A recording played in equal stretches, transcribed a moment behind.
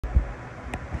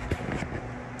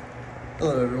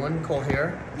Hello everyone, Cole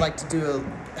here.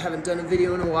 Haven't done a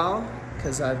video in a while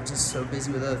because I'm just so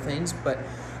busy with other things, but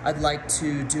I'd like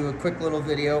to do a quick little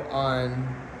video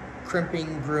on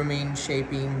crimping, grooming,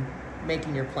 shaping,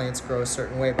 making your plants grow a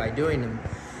certain way by doing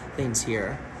things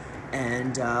here.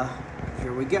 And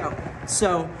here we go.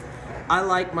 So I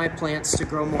like my plants to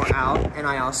grow more out, and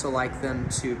I also like them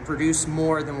to produce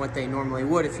more than what they normally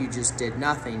would if you just did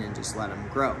nothing and just let them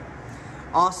grow.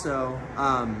 Also,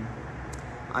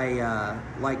 I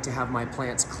like to have my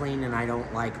plants clean, and I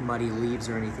don't like muddy leaves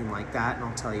or anything like that, and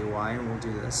I'll tell you why, and we'll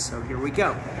do this. So here we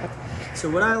go. So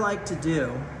what I like to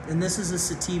do, and this is a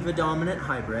sativa dominant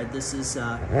hybrid. This is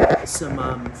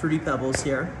some Fruity Pebbles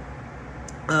here.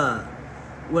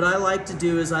 What I like to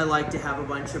do is I like to have a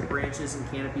bunch of branches and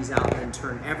canopies out and then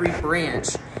turn every branch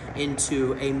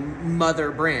into a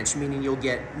mother branch, meaning you'll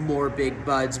get more big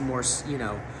buds, more,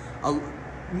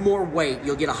 more weight.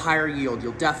 You'll get a higher yield.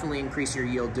 You'll definitely increase your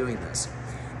yield doing this.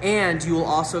 And you will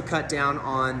also cut down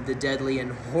on the deadly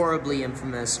and horribly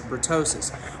infamous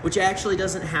britosis, which actually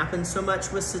doesn't happen so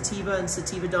much with sativa and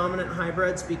sativa dominant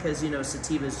hybrids because,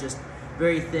 sativa is just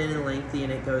very thin and lengthy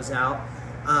and it goes out.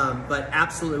 But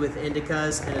absolutely with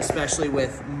indicas, and especially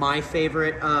with my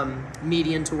favorite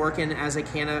median to work in as a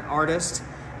canna artist,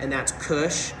 and that's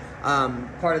Kush.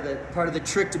 Part of the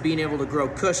trick to being able to grow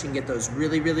Kush and get those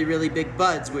really big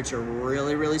buds, which are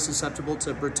really susceptible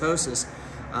to britosis.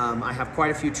 I have quite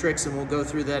a few tricks, and we'll go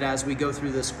through that as we go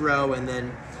through this grow, and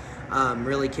then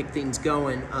really kick things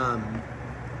going.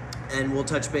 And we'll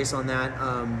touch base on that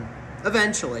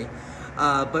eventually.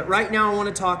 But right now I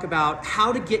want to talk about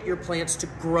how to get your plants to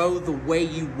grow the way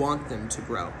you want them to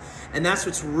grow. And that's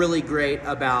what's really great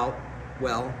about,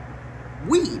 well,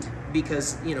 weed,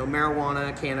 because,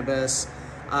 marijuana, cannabis,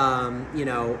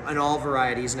 and all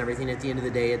varieties and everything, at the end of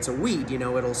the day, it's a weed.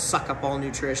 It'll suck up all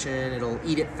nutrition, it'll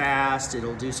eat it fast,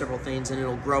 it'll do several things, and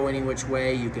it'll grow any which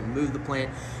way. You can move the plant.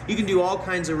 You can do all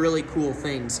kinds of really cool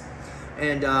things.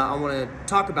 And I want to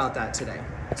talk about that today.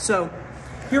 So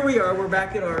here we are, we're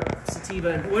back at our sativa,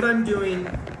 and what I'm doing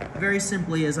very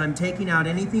simply is I'm taking out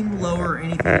anything lower or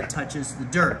anything that touches the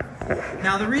dirt.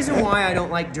 Now the reason why I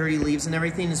don't like dirty leaves and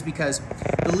everything is because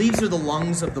the leaves are the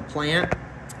lungs of the plant,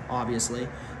 obviously,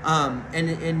 so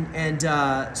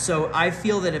I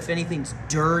feel that if anything's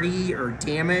dirty or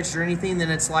damaged or anything, then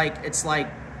it's like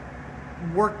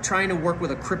trying to work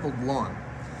with a crippled lung.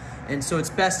 And so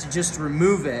it's best to just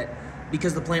remove it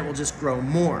because the plant will just grow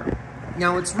more.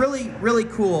 Now what's really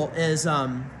cool is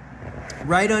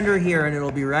right under here, and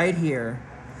it'll be right here,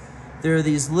 there are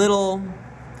these little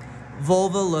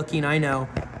vulva looking, I know,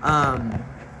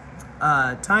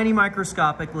 tiny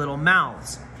microscopic little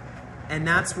mouths. And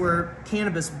that's where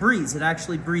cannabis breathes. It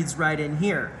actually breathes right in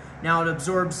here. Now it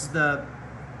absorbs the,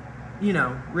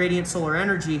 radiant solar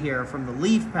energy here from the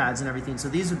leaf pads and everything. So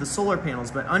these are the solar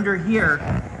panels, but under here,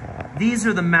 these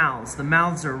are the mouths. The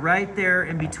mouths are right there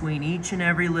in between each and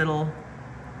every little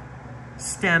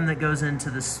stem that goes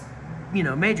into this,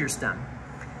 major stem.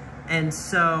 And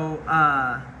so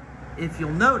if you'll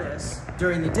notice,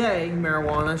 during the day,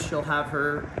 marijuana, they'll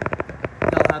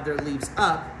have their leaves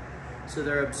up, so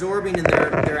they're absorbing, and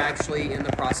they're actually in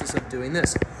the process of doing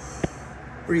this,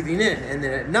 breathing in. And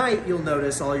then at night, you'll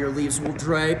notice all your leaves will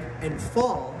drape and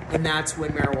fall, and that's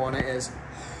when marijuana is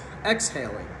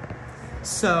exhaling.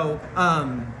 So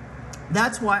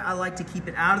that's why I like to keep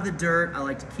it out of the dirt. I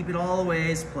like to keep it all the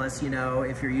ways. Plus,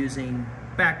 if you're using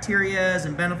bacterias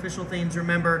and beneficial things,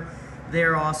 remember,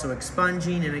 they're also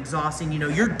expunging and exhausting.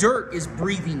 Your dirt is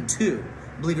breathing too,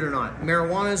 believe it or not.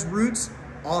 Marijuana's roots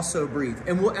also breathe.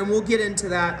 And we'll get into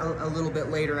that a little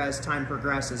bit later as time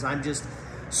progresses. I'm just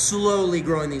slowly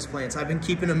growing these plants. I've been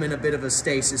keeping them in a bit of a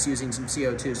stasis using some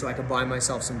CO2 so I can buy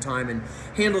myself some time and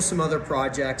handle some other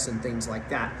projects and things like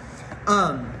that.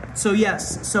 So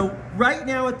yes, so right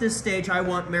now at this stage, I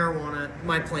want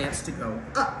my plants to go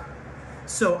up.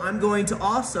 So I'm going to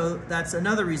also, that's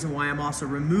another reason why I'm also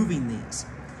removing these.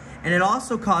 And it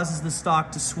also causes the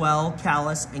stalk to swell,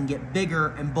 callus, and get bigger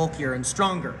and bulkier and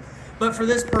stronger. But for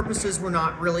this purposes, we're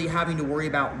not really having to worry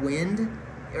about wind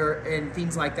and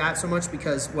things like that so much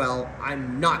because, well,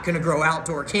 I'm not going to grow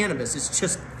outdoor cannabis. It's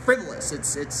just frivolous.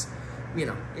 It's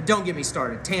don't get me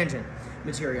started. Tangent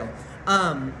material.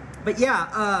 But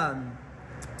yeah,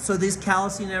 so this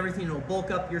callousing and everything, it'll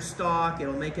bulk up your stalk,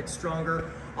 it'll make it stronger.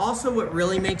 Also, what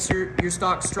really makes your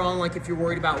stalk strong, like if you're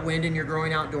worried about wind and you're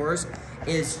growing outdoors,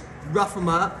 is rough them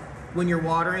up when you're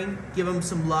watering, give them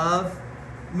some love,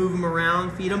 move them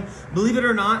around, feed them. Believe it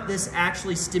or not, this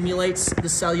actually stimulates the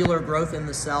cellular growth in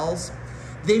the cells.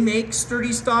 They make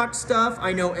sturdy stalk stuff.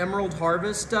 I know Emerald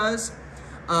Harvest does.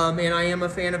 And I am a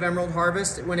fan of Emerald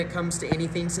Harvest when it comes to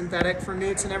anything synthetic for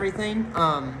newts and everything.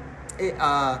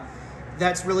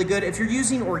 That's really good. If you're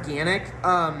using organic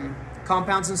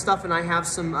compounds and stuff, and I have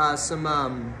some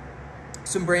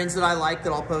brands that I like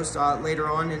that I'll post later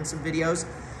on in some videos,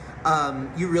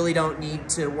 you really don't need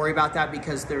to worry about that,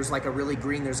 because there's like a really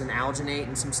green, there's an alginate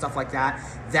and some stuff like that.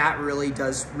 That really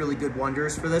does really good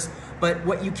wonders for this. But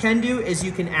what you can do is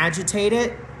you can agitate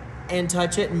it and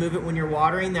touch it and move it when you're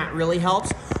watering. That really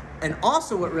helps. And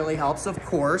also what really helps, of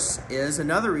course, is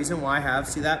another reason why I have,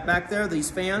 see that back there, these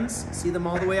fans? See them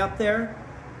all the way up there?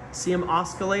 See them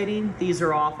oscillating? These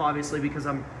are off, obviously, because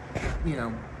I'm, you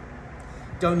know,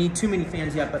 don't need too many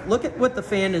fans yet, but look at what the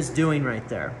fan is doing right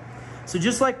there. So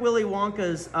just like Willy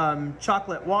Wonka's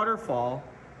chocolate waterfall,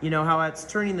 you know how it's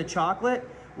turning the chocolate?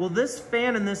 Well, this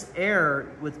fan and this air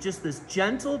with just this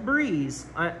gentle breeze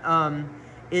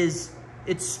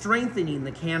it's strengthening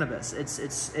the cannabis.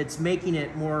 It's making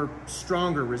it more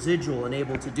stronger, residual, and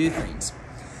able to do things.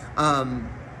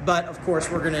 But of course,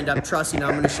 we're going to end up trussing.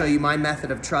 I'm going to show you my method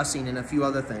of trussing and a few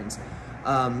other things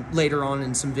later on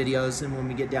in some videos and when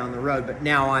we get down the road. But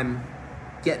now I'm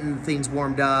getting things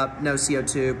warmed up, no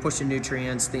CO2, pushing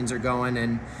nutrients, things are going,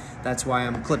 and that's why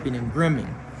I'm clipping and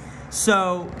grimming.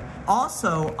 So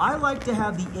also, I like to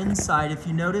have the inside, if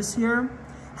you notice here,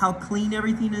 how clean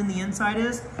everything in the inside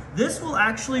is. This will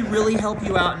actually really help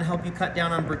you out and help you cut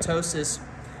down on britosis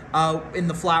in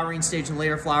the flowering stage and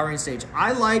later flowering stage.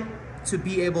 I like to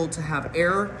be able to have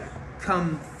air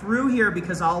come through here,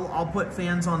 because I'll put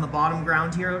fans on the bottom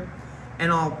ground here,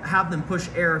 and I'll have them push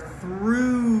air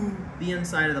through the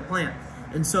inside of the plant.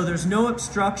 And so there's no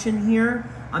obstruction here.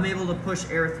 I'm able to push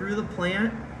air through the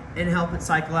plant and help it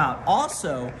cycle out.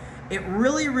 Also, it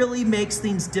really, really makes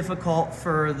things difficult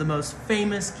for the most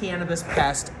famous cannabis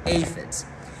pest, aphids.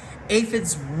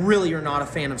 Aphids really are not a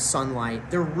fan of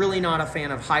sunlight. They're really not a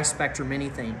fan of high spectrum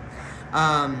anything.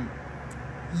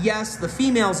 Yes, the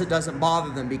females, it doesn't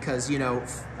bother them because, you know,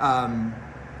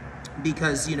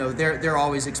 they're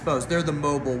always exposed. They're the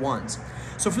mobile ones.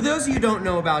 So for those of you who don't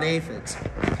know about aphids,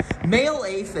 male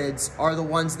aphids are the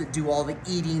ones that do all the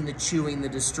eating, the chewing, the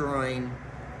destroying,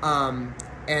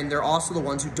 and they're also the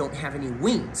ones who don't have any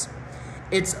wings.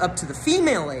 It's up to the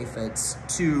female aphids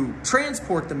to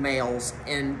transport the males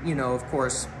and, you know, of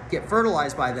course, get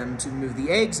fertilized by them to move the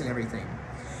eggs and everything.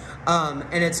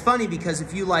 And it's funny because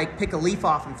if you like pick a leaf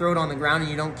off and throw it on the ground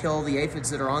and you don't kill the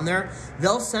aphids that are on there,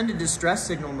 they'll send a distress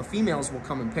signal and the females will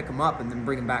come and pick them up and then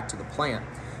bring them back to the plant.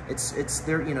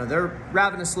 They're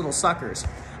ravenous little suckers.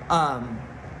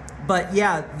 But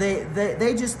yeah,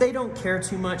 they don't care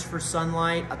too much for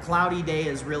sunlight. A cloudy day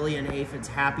is really an aphid's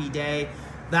happy day.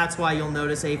 That's why you'll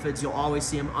notice aphids, you'll always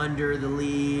see them under the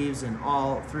leaves and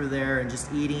all through there and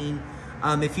just eating.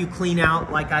 If you clean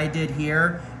out like I did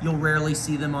here, you'll rarely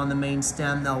see them on the main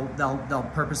stem.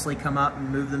 They'll purposely come up and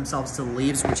move themselves to the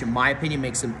leaves, which in my opinion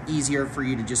makes them easier for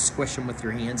you to just squish them with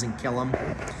your hands and kill them.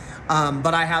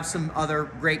 But I have some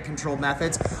other great control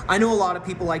methods. I know a lot of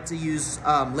people like to use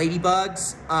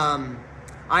ladybugs.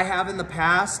 I have in the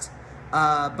past,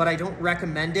 but I don't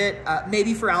recommend it.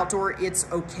 Maybe for outdoor, it's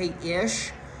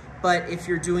okay-ish. But if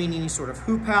you're doing any sort of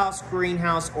hoop house,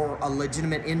 greenhouse, or a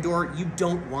legitimate indoor, you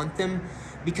don't want them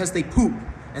because they poop.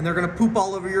 And they're gonna poop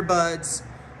all over your buds,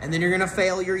 and then you're gonna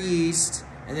fail your yeast,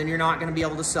 and then you're not gonna be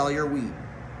able to sell your weed.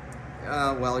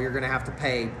 Well, you're gonna have to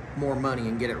pay more money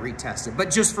and get it retested. But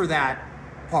just for that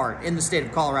part, in the state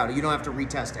of Colorado, you don't have to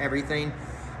retest everything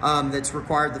that's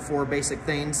required, the 4 basic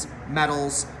things: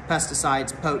 metals,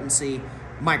 pesticides, potency,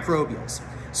 microbials.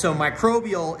 So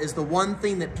microbial is the one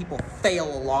thing that people fail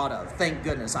a lot of. Thank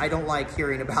goodness. I don't like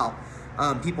hearing about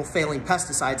people failing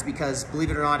pesticides because,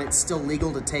 believe it or not, it's still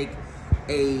legal to take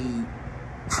a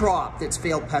crop that's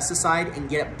failed pesticide and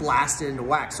get it blasted into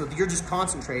wax. So you're just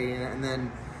concentrating it, and then,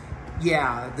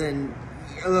 yeah, then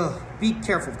be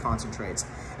careful of concentrates.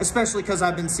 Especially because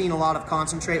I've been seeing a lot of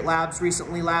concentrate labs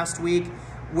recently last week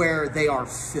where they are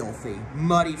filthy.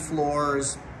 Muddy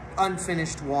floors,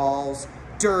 unfinished walls,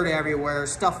 dirt everywhere,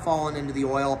 stuff falling into the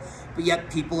oil, but yet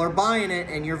people are buying it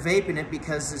and you're vaping it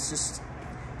because it's just,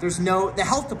 the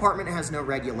health department has no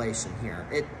regulation here.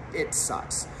 It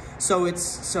sucks.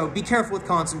 So be careful with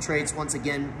concentrates, once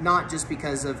again, not just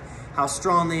because of how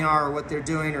strong they are or what they're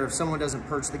doing, or if someone doesn't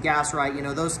purge the gas right. You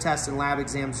know, those tests and lab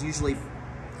exams usually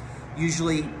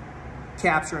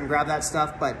capture and grab that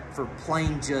stuff, but for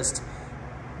plain just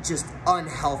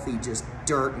unhealthy, just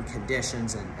dirt and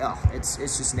conditions, and it's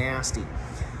just nasty.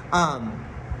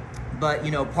 But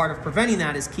you know, part of preventing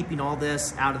that is keeping all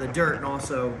this out of the dirt, and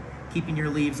also keeping your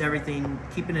leaves, everything,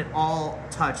 keeping it all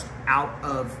touched out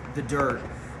of the dirt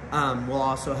will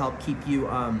also help keep you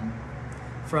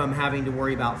from having to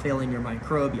worry about failing your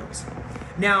microbials.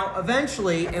 Now,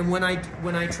 eventually, and when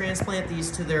I transplant these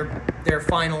to their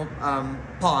final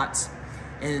pots,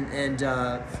 and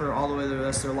for all the way the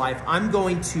rest of their life, I'm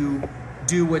going to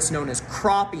do what's known as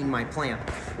cropping my plant,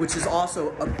 which is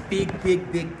also a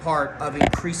big part of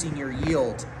increasing your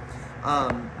yield.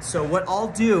 So what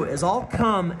I'll do is I'll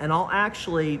come and I'll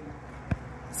actually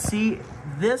see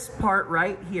this part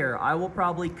right here. I will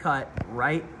probably cut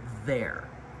right there,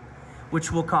 which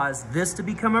will cause this to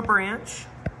become a branch,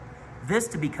 this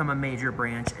to become a major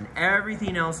branch, and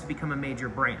everything else to become a major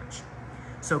branch.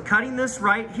 So cutting this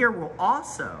right here will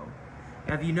also,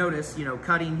 have you noticed, you know,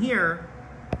 cutting here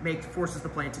forces the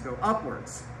plant to go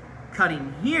upwards.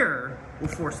 Cutting here will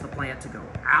force the plant to go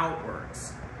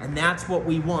outwards. And that's what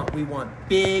we want. We want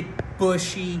big,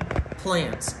 bushy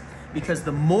plants. Because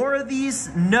the more of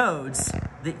these nodes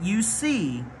that you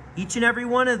see, each and every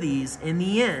one of these, in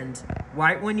the end,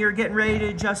 right when you're getting ready to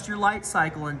adjust your light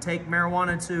cycle and take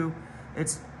marijuana to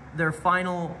their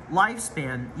final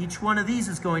lifespan, each one of these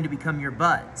is going to become your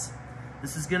buds.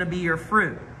 This is going to be your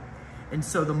fruit. And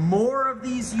so the more of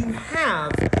these you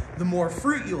have, the more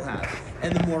fruit you'll have.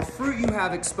 And the more fruit you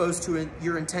have exposed to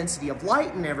your intensity of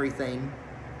light and everything,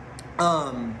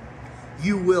 it'll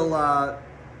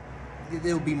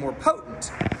be more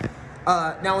potent.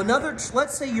 Now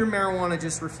let's say your marijuana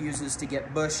just refuses to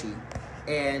get bushy,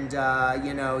 and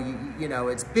you know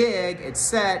it's big, it's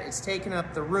set, it's taking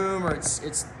up the room, or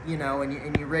it's you know,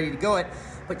 and you're ready to go it,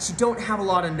 but you don't have a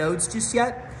lot of nodes just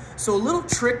yet. So a little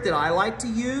trick that I like to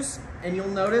use, and you'll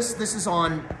notice this is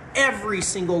on every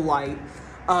single light,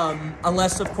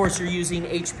 unless of course you're using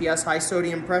HPS, high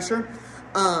sodium pressure,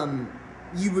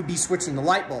 you would be switching the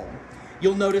light bulb.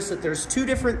 You'll notice that there's two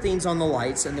different things on the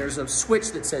lights, and there's a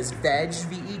switch that says veg,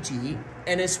 V-E-G,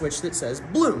 and a switch that says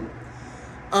bloom.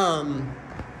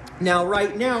 Now,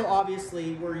 right now,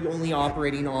 obviously, we're only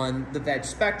operating on the veg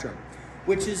spectrum,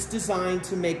 which is designed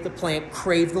to make the plant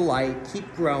crave the light,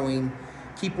 keep growing,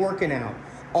 keep working out.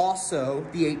 Also,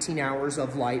 the 18 hours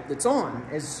of light that's on,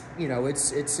 is, you know,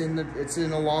 it's in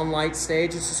a long light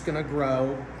stage. It's just going to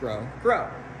grow.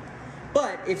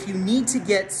 But if you need to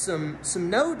get some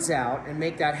nodes out and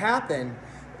make that happen,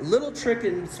 a little trick,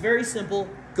 and it's very simple,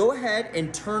 go ahead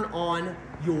and turn on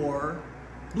your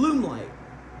bloom light.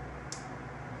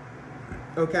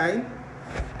 Okay?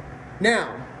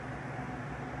 Now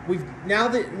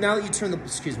that you turn the,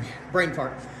 excuse me, brain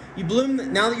fart.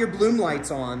 Now that your bloom light's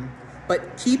on,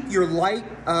 but keep your light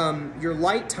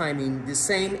timing the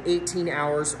same 18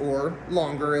 hours or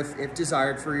longer if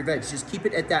desired for your veg. Just keep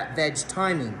it at that veg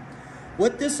timing.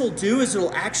 What this will do is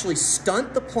it'll actually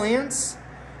stunt the plants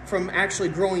from actually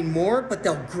growing more, but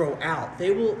they'll grow out. They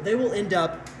will end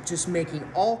up just making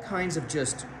all kinds of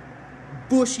just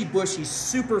bushy,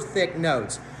 super thick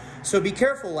nodes. So be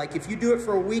careful. Like if you do it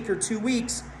for a week or 2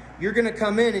 weeks, you're gonna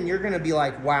come in and you're gonna be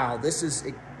like, wow, this is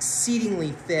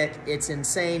exceedingly thick, it's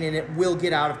insane, and it will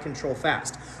get out of control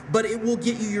fast. But it will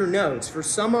get you your nodes. For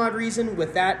some odd reason,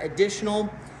 with that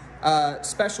additional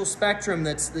special spectrum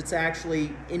that's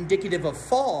actually indicative of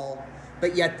fall,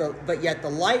 but yet the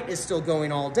light is still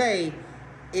going all day,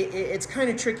 it's kind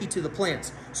of tricky to the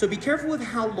plants. So be careful with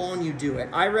how long you do it.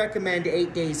 I recommend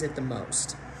 8 days at the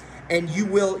most, and you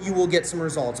will get some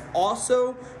results.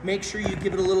 Also, make sure you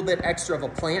give it a little bit extra of a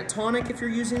plant tonic if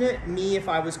you're using it. Me, if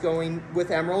I was going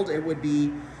with Emerald, it would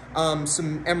be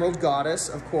some Emerald Goddess,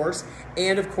 of course,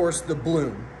 and of course the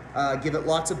Bloom. Give it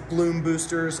lots of bloom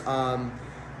boosters.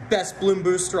 Best bloom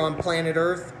booster on planet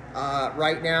Earth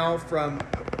right now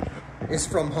is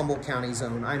from Humboldt County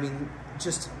Zone. I mean,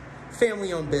 just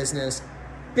family-owned business,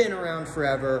 been around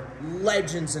forever,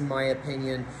 legends in my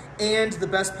opinion. And the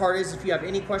best part is, if you have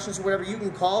any questions or whatever, you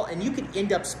can call, and you can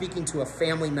end up speaking to a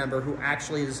family member who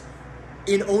actually is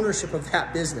in ownership of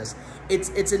that business.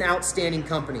 It's an outstanding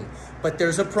company. But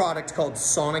there's a product called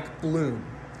Sonic Bloom,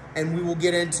 and we will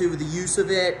get into the use of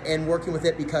it and working with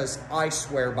it, because I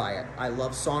swear by it. I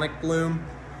love Sonic Bloom,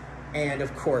 and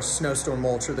of course Snowstorm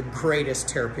Ultra, the greatest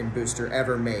terrapin booster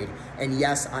ever made. And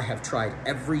yes, I have tried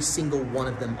every single one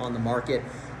of them on the market.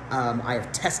 I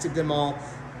have tested them all.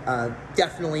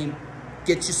 Definitely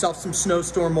get yourself some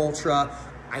Snowstorm Ultra.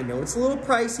 I know it's a little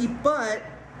pricey, but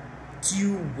do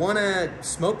you want to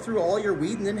smoke through all your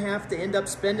weed and then have to end up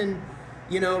spending,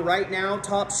 you know, right now,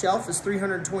 top shelf is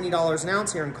 $320 an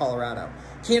ounce here in Colorado.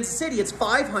 Kansas City, it's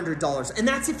 $500, and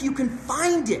that's if you can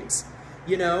find it,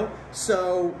 you know?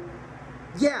 So,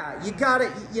 yeah, you gotta,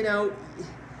 you know,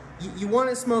 you want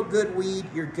to smoke good weed,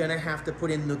 you're gonna have to put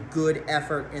in the good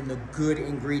effort and the good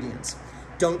ingredients.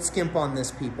 Don't skimp on this,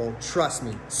 people. Trust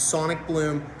me. Sonic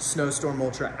Bloom, Snowstorm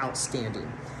Ultra,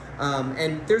 outstanding.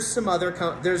 And there's some other,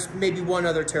 there's maybe one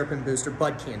other terrapin booster,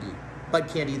 Bud Candy. Bud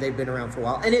Candy, they've been around for a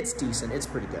while, and it's decent, it's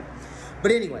pretty good.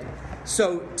 But anyway,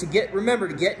 so remember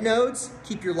to get nodes,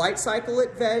 keep your light cycle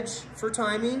at veg for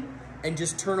timing, and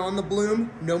just turn on the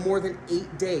bloom no more than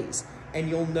 8 days, and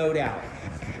you'll node out.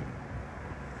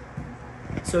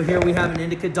 So here we have an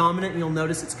indica dominant, and you'll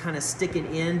notice it's kind of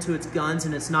sticking into its guns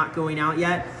and it's not going out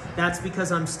yet. That's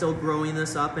because I'm still growing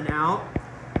this up and out.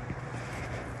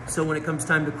 So when it comes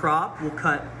time to crop, we'll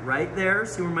cut right there.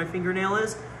 See where my fingernail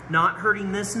is? Not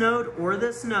hurting this node or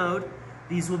this node.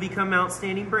 These will become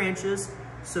outstanding branches.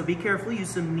 So be careful, use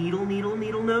some needle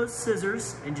nose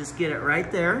scissors and just get it right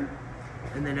there.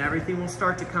 And then everything will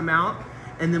start to come out.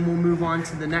 And then we'll move on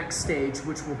to the next stage,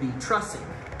 which will be trussing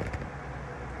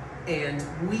and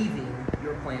weaving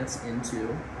your plants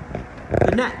into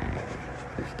the net.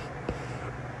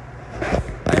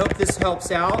 I hope this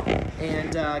helps out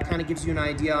and kind of gives you an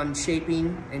idea on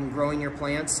shaping and growing your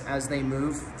plants as they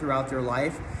move throughout their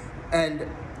life. And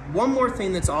one more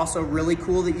thing that's also really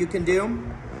cool that you can do,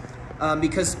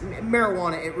 because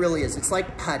marijuana, it really is, it's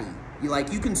like putty. You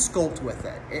can sculpt with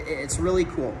it. It's really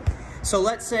cool. So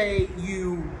let's say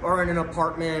you are in an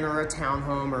apartment or a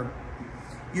townhome, or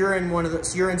you're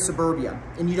in suburbia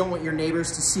and you don't want your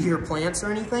neighbors to see your plants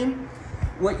or anything.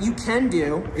 What you can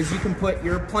do is you can put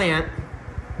your plant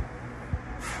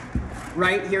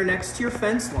right here next to your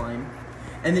fence line,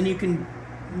 and then you can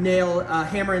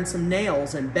hammer in some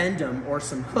nails and bend them, or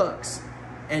some hooks,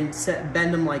 and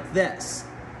bend them like this,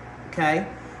 okay?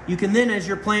 You can then, as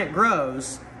your plant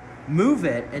grows, move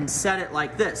it and set it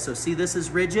like this. So see, this is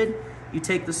rigid. You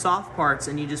take the soft parts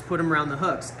and you just put them around the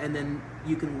hooks, and then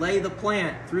you can lay the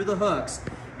plant through the hooks,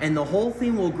 and the whole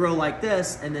thing will grow like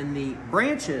this, and then the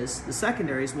branches, the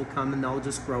secondaries, will come and they'll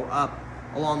just grow up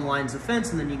along the lines of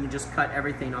fence, and then you can just cut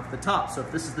everything off the top. So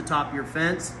if this is the top of your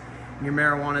fence, and your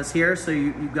marijuana's here, so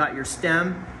you've got your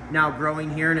stem now growing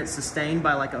here, and it's sustained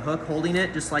by like a hook holding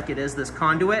it, just like it is this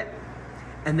conduit,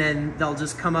 and then they'll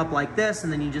just come up like this,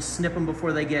 and then you just snip them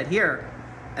before they get here.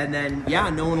 And then, yeah,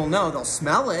 no one will know. They'll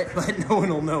smell it, but no one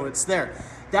will know it's there.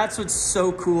 That's what's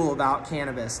so cool about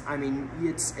cannabis. I mean,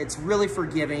 it's really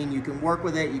forgiving. You can work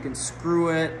with it. You can screw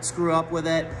up with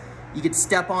it. You could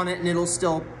step on it and it'll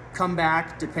still come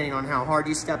back, depending on how hard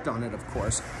you stepped on it, of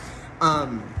course.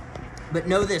 But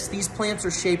know this, these plants are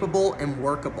shapeable and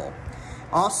workable.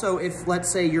 Also, if let's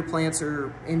say your plants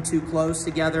are in too close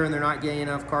together and they're not getting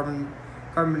enough carbon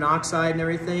monoxide and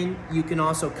everything, you can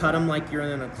also cut them like you're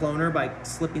in a cloner by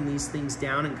slipping these things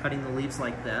down and cutting the leaves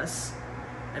like this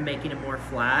and making it more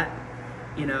flat.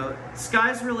 You know,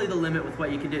 sky's really the limit with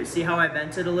what you can do. See how I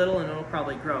bent it a little, and it'll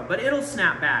probably grow, but it'll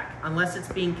snap back unless it's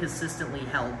being consistently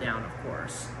held down, of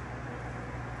course.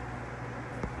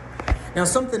 Now,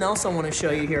 something else I want to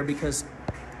show you here, because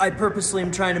I purposely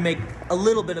am trying to make a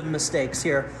little bit of mistakes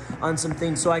here on some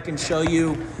things so I can show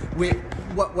you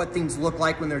what things look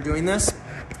like when they're doing this.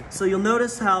 So you'll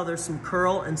notice how there's some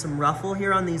curl and some ruffle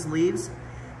here on these leaves.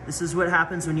 This is what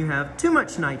happens when you have too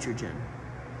much nitrogen.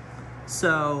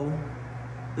 So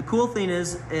the cool thing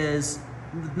is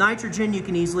with nitrogen you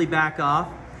can easily back off,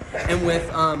 and with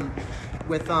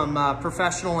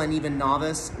professional and even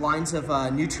novice lines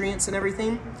of nutrients and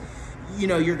everything, you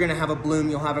know, you're gonna have a bloom,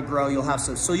 you'll have a grow, you'll have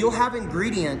so you'll have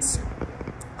ingredients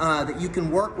that you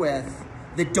can work with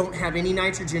that don't have any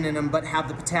nitrogen in them but have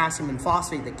the potassium and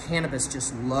phosphate that cannabis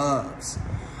just loves.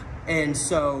 And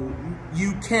so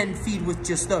you can feed with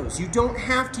just those. You don't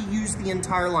have to use the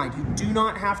entire line. You do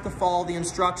not have to follow the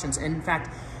instructions. And in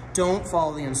fact, don't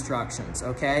follow the instructions,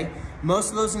 okay? Most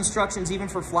of those instructions, even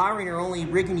for flowering, are only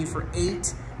rigging you for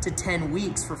 8 to 10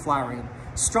 weeks for flowering.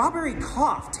 Strawberry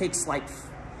cough takes like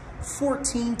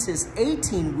 14 to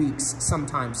 18 weeks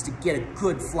sometimes to get a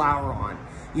good flower on.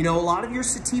 You know, a lot of your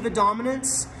sativa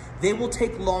dominants, they will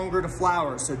take longer to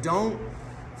flower. So don't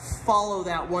follow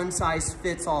that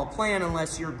one-size-fits-all plan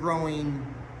unless you're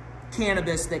growing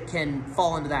cannabis that can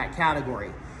fall into that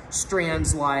category.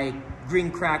 Strands like Green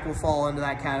Crack will fall into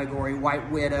that category, White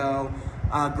Widow,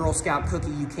 Girl Scout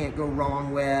Cookie you can't go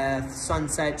wrong with,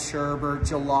 Sunset Sherbet,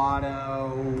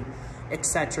 Gelato,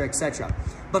 etc., etc.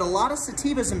 But a lot of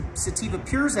sativas and sativa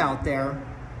pures out there,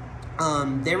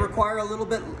 they require a little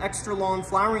bit extra long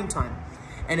flowering time.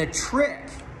 And a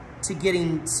trick to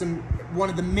getting one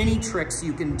of the mini tricks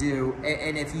you can do,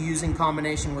 and if you use in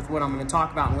combination with what I'm going to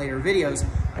talk about in later videos,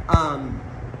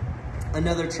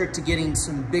 another trick to getting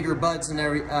some bigger buds and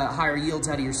higher yields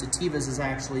out of your sativas is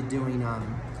actually doing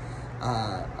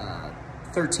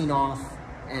 13 off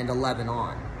and 11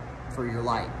 on for your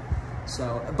light.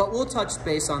 So, but we'll touch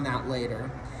base on that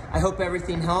later. I hope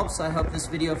everything helps. I hope this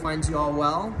video finds you all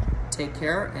well. Take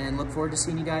care and look forward to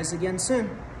seeing you guys again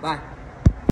soon. Bye.